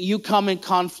when you come in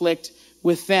conflict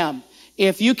with them.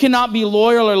 If you cannot be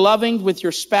loyal or loving with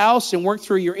your spouse and work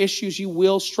through your issues, you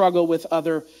will struggle with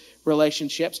other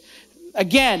relationships.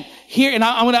 Again, here, and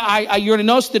you're going to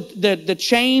notice that the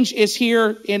change is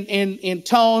here in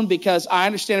tone, because I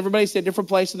understand everybody's at a different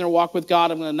place in their walk with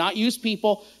God. I'm going to not use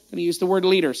people. I'm going to use the word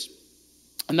leaders.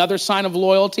 Another sign of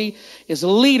loyalty is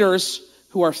leaders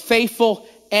who are faithful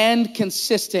and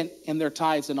consistent in their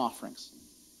tithes and offerings.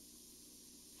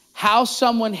 How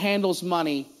someone handles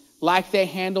money, like they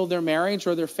handle their marriage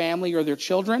or their family or their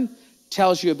children,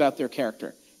 tells you about their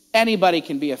character. Anybody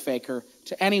can be a faker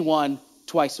to anyone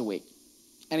twice a week.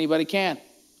 Anybody can.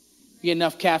 You get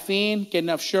enough caffeine, get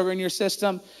enough sugar in your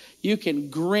system, you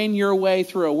can grin your way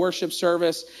through a worship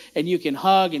service, and you can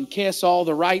hug and kiss all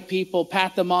the right people,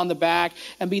 pat them on the back,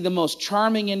 and be the most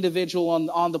charming individual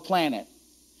on the planet.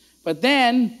 But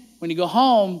then, when you go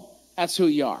home, that's who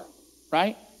you are,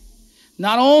 right?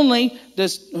 Not only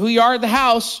does who you are at the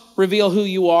house reveal who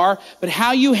you are, but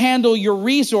how you handle your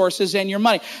resources and your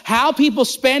money. How people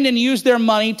spend and use their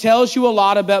money tells you a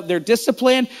lot about their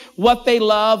discipline, what they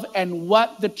love, and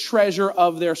what the treasure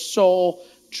of their soul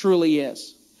truly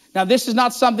is. Now, this is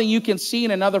not something you can see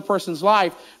in another person's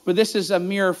life, but this is a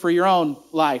mirror for your own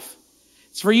life.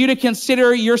 It's for you to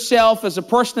consider yourself as a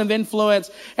person of influence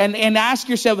and ask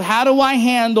yourself, how do I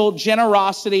handle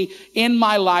generosity in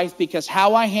my life? Because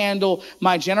how I handle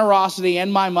my generosity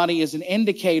and my money is an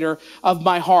indicator of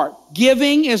my heart.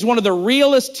 Giving is one of the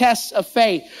realest tests of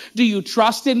faith. Do you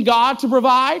trust in God to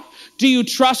provide? Do you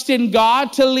trust in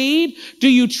God to lead? Do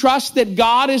you trust that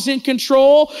God is in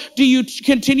control? Do you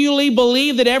continually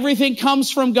believe that everything comes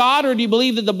from God, or do you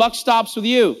believe that the buck stops with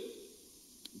you?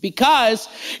 Because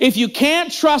if you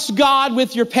can't trust God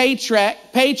with your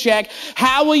paycheck,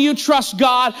 how will you trust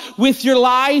God with your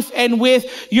life and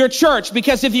with your church?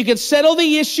 Because if you can settle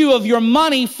the issue of your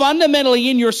money fundamentally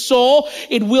in your soul,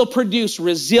 it will produce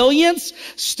resilience,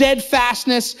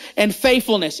 steadfastness, and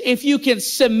faithfulness. If you can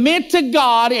submit to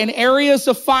God in areas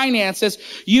of finances,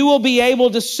 you will be able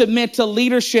to submit to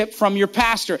leadership from your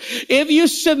pastor. If you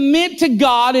submit to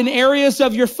God in areas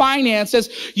of your finances,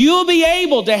 you will be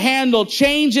able to handle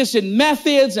changes in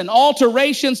methods and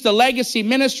alterations to legacy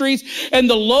ministries and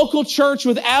the local church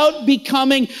without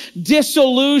becoming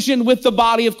disillusioned with the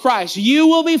body of Christ. You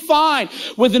will be fine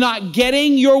with not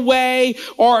getting your way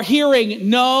or hearing,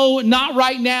 no, not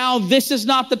right now. This is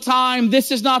not the time.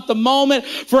 This is not the moment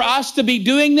for us to be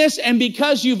doing this. And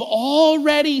because you've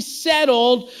already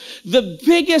settled the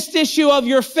biggest issue of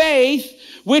your faith,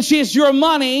 which is your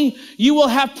money, you will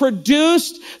have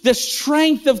produced the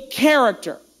strength of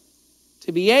character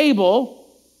to be able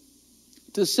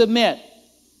to submit.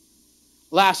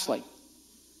 Lastly,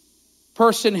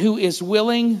 person who is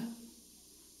willing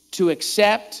to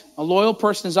accept. A loyal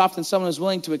person is often someone who's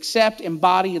willing to accept,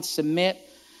 embody, and submit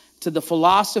to the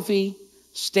philosophy,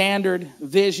 standard,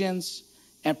 visions,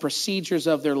 and procedures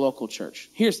of their local church.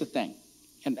 Here's the thing,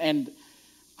 and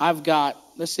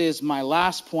this is my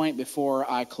last point before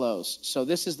I close. So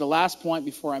this is the last point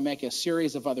before I make a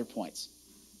series of other points,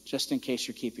 just in case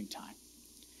you're keeping time.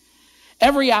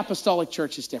 Every apostolic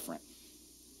church is different.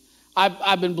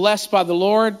 I've been blessed by the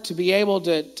Lord to be able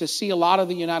to see a lot of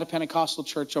the United Pentecostal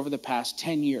Church over the past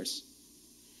 10 years.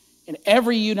 And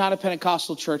every United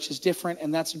Pentecostal church is different,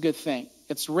 and that's a good thing.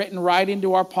 It's written right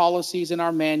into our policies and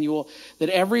our manual that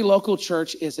every local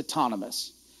church is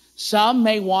autonomous. Some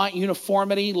may want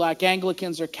uniformity like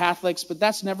Anglicans or Catholics, but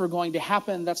that's never going to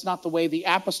happen. That's not the way the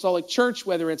apostolic church,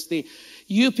 whether it's the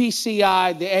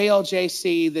UPCI, the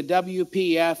ALJC, the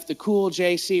WPF, the Cool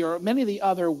JC, or many of the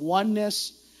other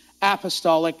oneness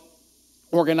apostolic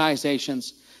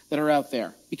organizations that are out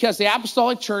there. Because the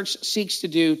apostolic church seeks to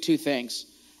do two things.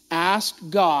 Ask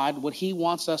God what he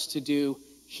wants us to do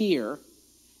here,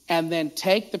 and then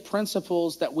take the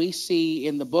principles that we see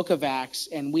in the book of Acts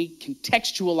and we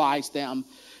contextualize them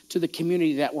to the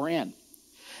community that we're in.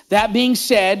 That being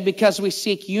said, because we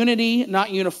seek unity,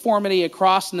 not uniformity,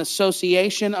 across an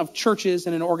association of churches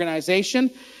and an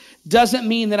organization, doesn't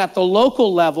mean that at the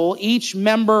local level, each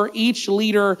member, each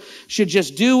leader should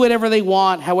just do whatever they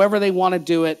want, however they want to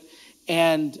do it.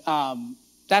 And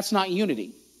that's not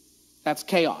unity. That's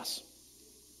chaos.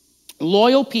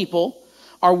 Loyal people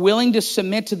are willing to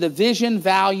submit to the vision,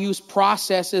 values,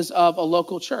 processes of a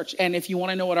local church. And if you want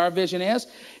to know what our vision is,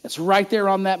 it's right there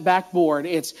on that backboard.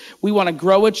 We want to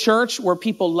grow a church where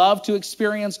people love to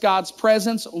experience God's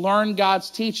presence, learn God's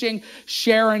teaching,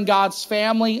 share in God's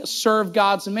family, serve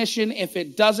God's mission. If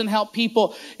it doesn't help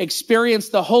people experience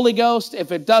the Holy Ghost,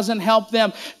 if it doesn't help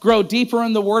them grow deeper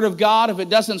in the Word of God, if it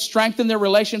doesn't strengthen their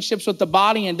relationships with the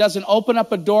body and doesn't open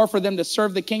up a door for them to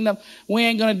serve the kingdom, we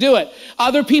ain't going to do it.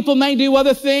 Other people may do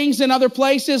other things in other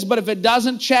places, but if it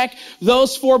doesn't check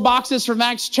those 4 boxes from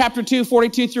Acts chapter 2,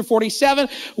 42 through 47,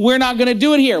 we're not going to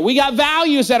do it here. We got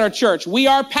values at our church. We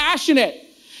are passionate.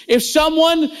 If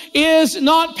someone is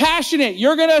not passionate,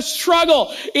 you're going to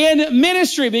struggle in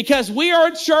ministry, because we are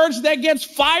a church that gets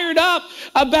fired up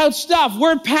about stuff.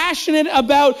 We're passionate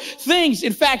about things.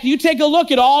 In fact, you take a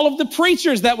look at all of the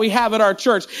preachers that we have at our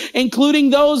church, including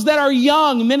those that are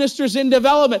young ministers in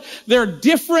development. They're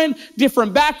different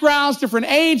backgrounds, different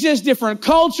ages, different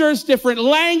cultures, different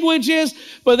languages,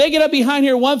 but they get up behind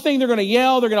here. One thing, they're going to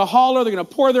yell, they're going to holler, they're going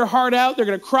to pour their heart out, they're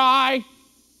going to cry.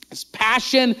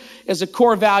 Passion is a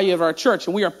core value of our church,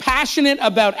 and we are passionate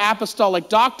about apostolic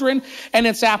doctrine and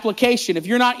its application. If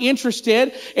you're not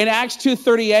interested in Acts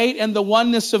 2:38 and the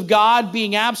oneness of God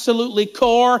being absolutely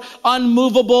core,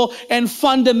 unmovable, and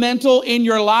fundamental in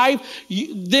your life,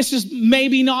 this is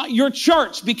maybe not your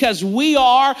church, because we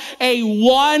are a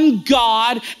one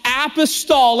God,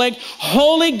 apostolic,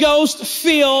 Holy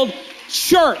Ghost-filled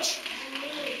church.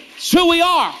 It's who we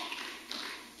are.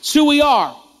 It's who we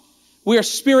are. We are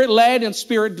Spirit-led and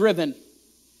Spirit-driven.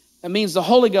 That means the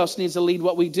Holy Ghost needs to lead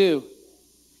what we do.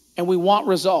 And we want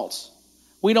results.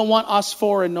 We don't want us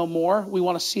for and no more. We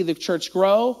want to see the church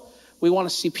grow. We want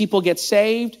to see people get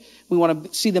saved. We want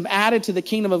to see them added to the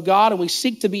kingdom of God. And we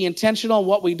seek to be intentional in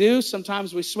what we do.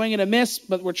 Sometimes we swing and a miss,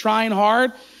 but we're trying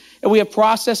hard. And we have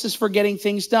processes for getting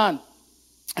things done.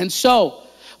 And so,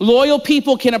 loyal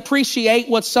people can appreciate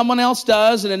what someone else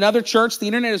does in another church. The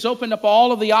internet has opened up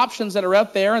all of the options that are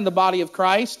out there in the body of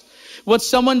Christ. What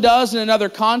someone does in another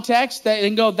context, they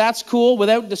can go, that's cool,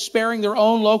 without despairing their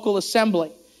own local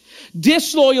assembly.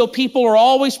 Disloyal people are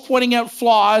always pointing out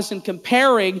flaws and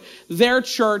comparing their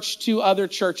church to other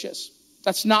churches.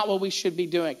 That's not what we should be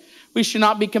doing. We should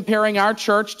not be comparing our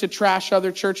church to trash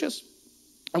other churches.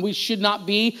 And we should not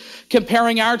be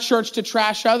comparing our church to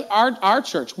trash our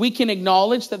church. We can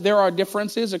acknowledge that there are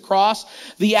differences across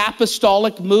the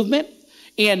apostolic movement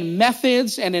in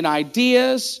methods and in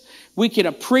ideas. We can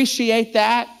appreciate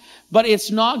that. But it's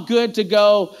not good to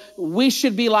go, we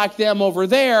should be like them over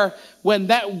there, when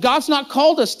God's not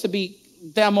called us to be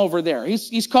them over there.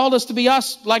 He's called us to be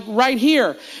us, like right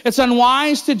here. It's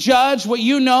unwise to judge what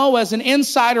you know as an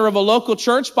insider of a local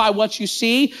church by what you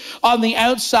see on the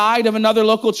outside of another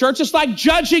local church. It's like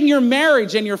judging your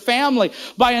marriage and your family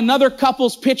by another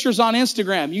couple's pictures on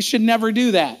Instagram. You should never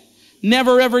do that.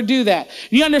 Never, ever do that.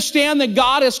 You understand that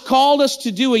God has called us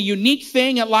to do a unique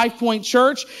thing at Life Point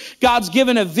Church. God's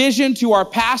given a vision to our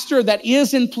pastor that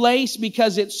is in place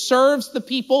because it serves the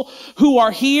people who are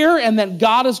here, and that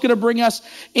God is going to bring us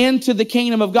into the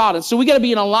kingdom of God. And so we got to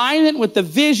be in alignment with the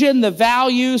vision, the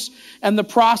values, and the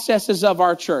processes of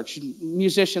our church.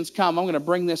 Musicians, come. I'm going to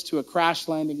bring this to a crash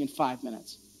landing in 5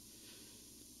 minutes.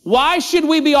 Why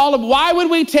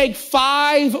would we take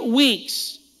 5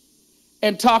 weeks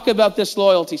and talk about this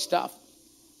loyalty stuff?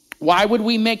 Why would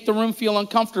we make the room feel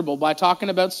uncomfortable by talking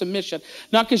about submission?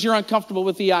 Not because you're uncomfortable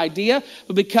with the idea,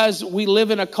 but because we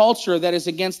live in a culture that is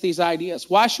against these ideas.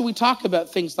 Why should we talk about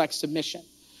things like submission?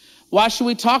 Why should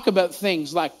we talk about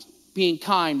things like being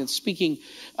kind and speaking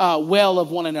well of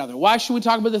one another? Why should we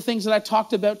talk about the things that I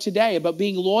talked about today, about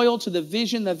being loyal to the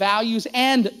vision, the values,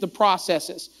 and the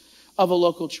processes of a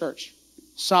local church?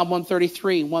 Psalm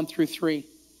 133, 1-3.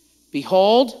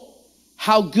 Behold,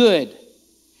 how good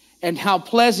and how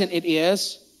pleasant it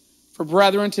is for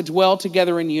brethren to dwell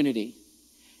together in unity.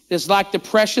 It is like the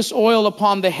precious oil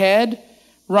upon the head,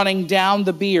 running down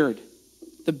the beard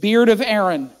of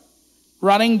Aaron,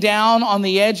 running down on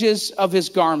the edges of his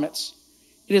garments.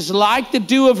 It is like the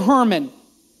dew of Hermon,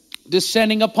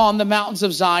 descending upon the mountains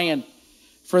of Zion.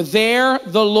 For there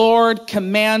the Lord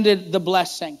commanded the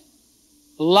blessing,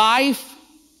 life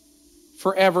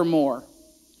forevermore.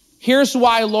 Here's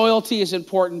why loyalty is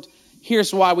important.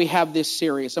 Here's why we have this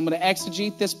series. I'm going to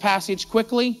exegete this passage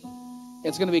quickly.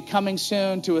 It's going to be coming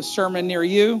soon to a sermon near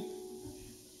you.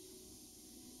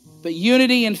 But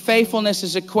unity and faithfulness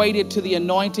is equated to the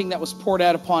anointing that was poured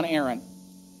out upon Aaron.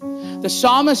 The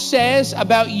psalmist says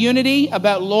about unity,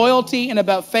 about loyalty, and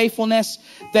about faithfulness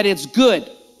that it's good.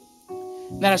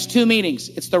 And that has 2 meanings.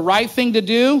 It's the right thing to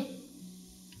do,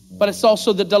 but it's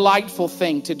also the delightful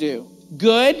thing to do.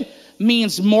 Good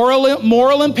means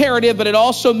moral imperative, but it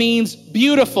also means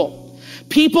beautiful.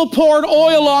 People poured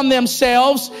oil on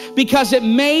themselves because it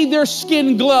made their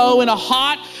skin glow in a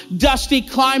hot, dusty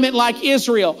climate like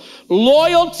Israel.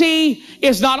 Loyalty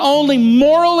is not only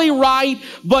morally right,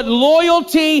 but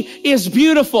loyalty is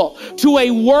beautiful. To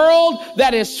a world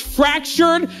that is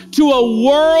fractured, to a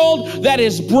world that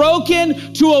is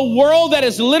broken, to a world that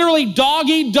is literally dog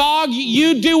eat dog.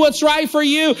 You do what's right for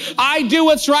you, I do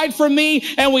what's right for me,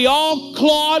 and we all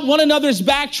claw one another's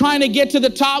back trying to get to the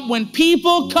top. When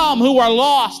people come who are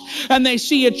lost and they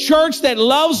see a church that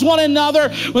loves one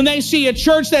another, when they see a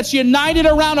church that's united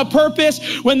around a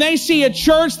purpose, when they see a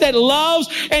church that loves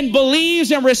and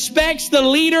believes and respects the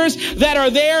leaders that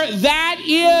are there, that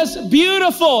is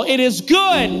beautiful. It is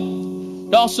good.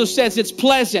 It also says it's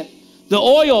pleasant. The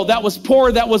oil that was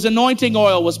poured, that was anointing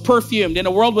oil, was perfumed. In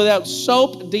a world without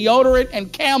soap, deodorant,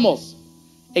 and camels,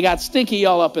 it got stinky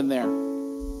all up in there.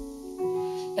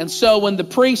 And so when the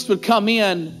priest would come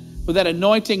in with that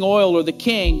anointing oil, or the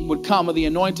king would come with the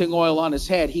anointing oil on his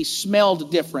head, he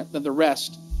smelled different than the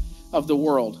rest of the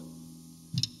world.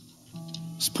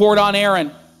 It's poured on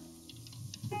Aaron.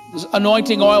 This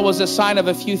anointing oil was a sign of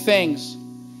a few things.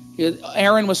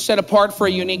 Aaron was set apart for a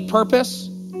unique purpose.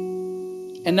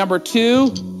 And number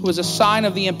two, it was a sign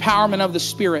of the empowerment of the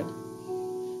Spirit.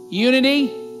 Unity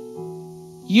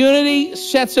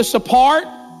sets us apart,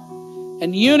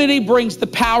 and unity brings the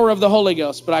power of the Holy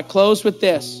Ghost. But I close with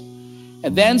this.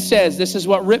 And then says, this is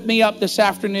what ripped me up this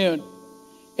afternoon.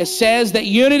 It says that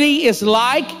unity is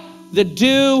like the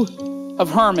dew of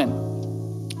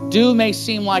Hermon. Dew may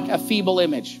seem like a feeble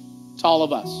image to all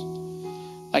of us.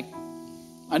 Like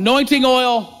anointing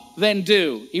oil, then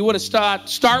dew. You would have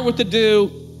start with the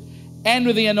dew, end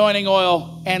with the anointing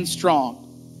oil, and strong.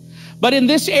 But in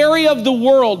this area of the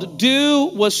world,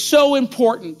 dew was so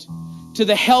important to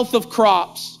the health of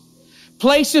crops.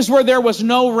 Places where there was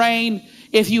no rain,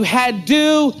 if you had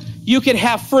dew, you could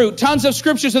have fruit. Tons of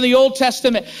scriptures in the Old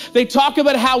Testament, they talk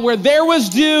about how where there was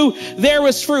dew, there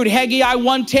was fruit. Haggai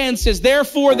 1:10 says,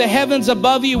 therefore the heavens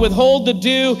above you withhold the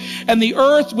dew, and the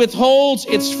earth withholds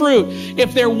its fruit.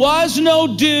 If there was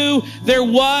no dew, there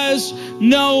was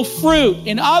no fruit.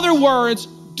 In other words,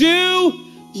 dew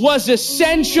was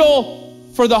essential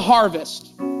for the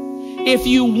harvest. If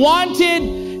you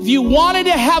wanted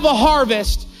to have a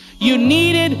harvest, you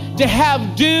needed to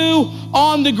have dew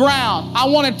on the ground. I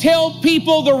want to tell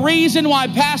people the reason why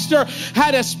Pastor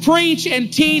had us preach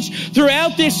and teach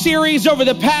throughout this series over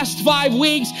the past 5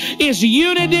 weeks is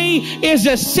unity is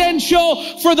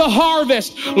essential for the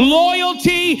harvest.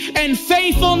 Loyalty and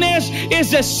faithfulness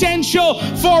is essential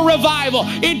for revival.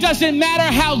 It doesn't matter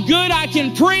how good I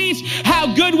can preach,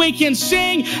 how good we can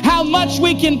sing, how much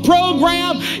we can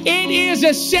program. It is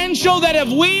essential that if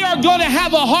we are going to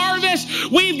have a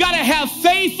harvest, we've got to have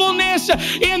faithfulness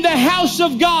in the house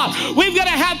of God. We've got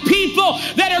to have people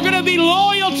that are going to be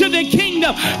loyal to the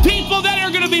kingdom, people that are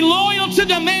going to be loyal to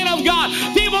the man of God,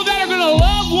 people that are going to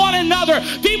love one another,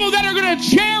 people that are going to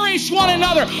cherish one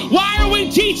another. Why are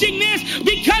we teaching this?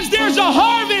 Because there's a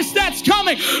harvest that's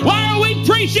coming. Why are we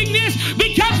preaching this?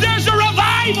 Because there's a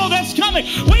revival that's coming.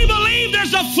 We believe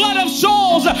there's a flood of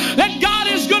souls that God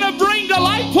is going to bring to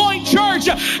Light Point Church.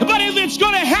 But if it's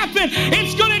going to happen,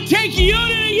 it's going to take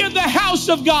unity in the house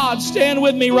of God. Stand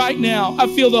with me right now. I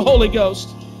feel the Holy Ghost.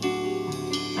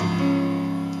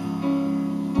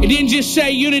 It didn't just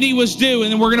say unity was dew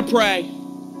and then we're going to pray.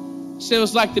 It said it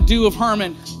was like the dew of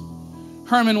Hermon.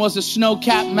 Hermon was a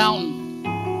snow-capped mountain.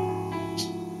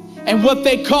 And what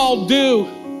they called dew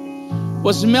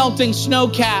was melting snow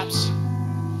caps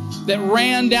that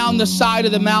ran down the side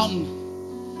of the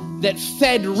mountain, that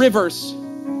fed rivers,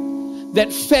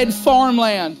 that fed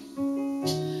farmland,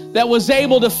 that was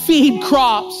able to feed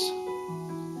crops.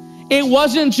 It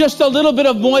wasn't just a little bit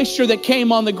of moisture that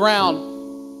came on the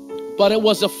ground, but it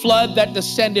was a flood that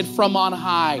descended from on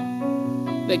high,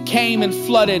 that came and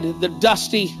flooded the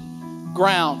dusty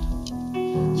ground.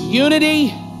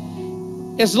 Unity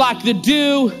is like the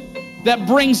dew that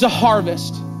brings a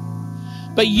harvest.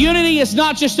 But unity is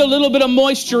not just a little bit of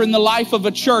moisture in the life of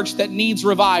a church that needs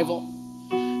revival.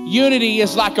 Unity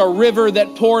is like a river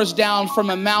that pours down from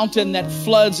a mountain that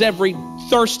floods every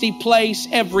thirsty place,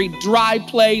 every dry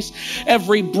place,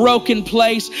 every broken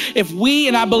place. If we,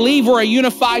 and I believe we're a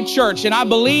unified church, and I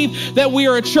believe that we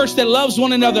are a church that loves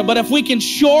one another, but if we can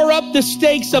shore up the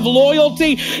stakes of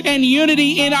loyalty and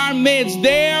unity in our midst,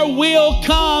 there will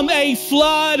come a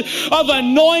flood of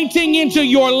anointing into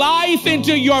your life,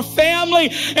 into your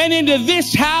family, and into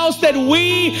this house that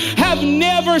we have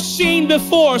never seen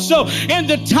before. So in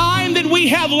the time that we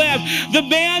have left, the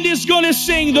band is going to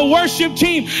sing, the worship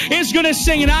team is going to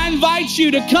sing, and I invite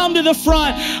you to come to the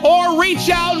front or reach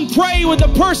out and pray with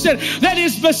the person that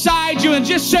is beside you and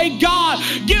just say, God,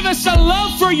 give us a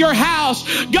love for your house.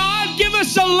 God, give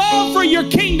us a love for your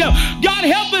kingdom. God,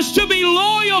 help us to be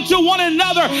loyal to one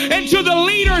another and to the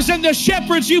leaders and the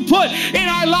shepherds you put in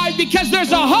our life, because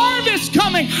there's a harvest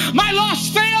coming. My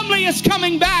lost family is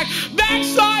coming back.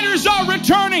 Backsliders are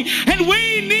returning, and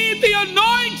we need the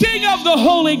anointing of the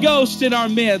Holy Ghost in our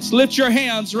midst. Lift your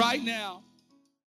hands right now.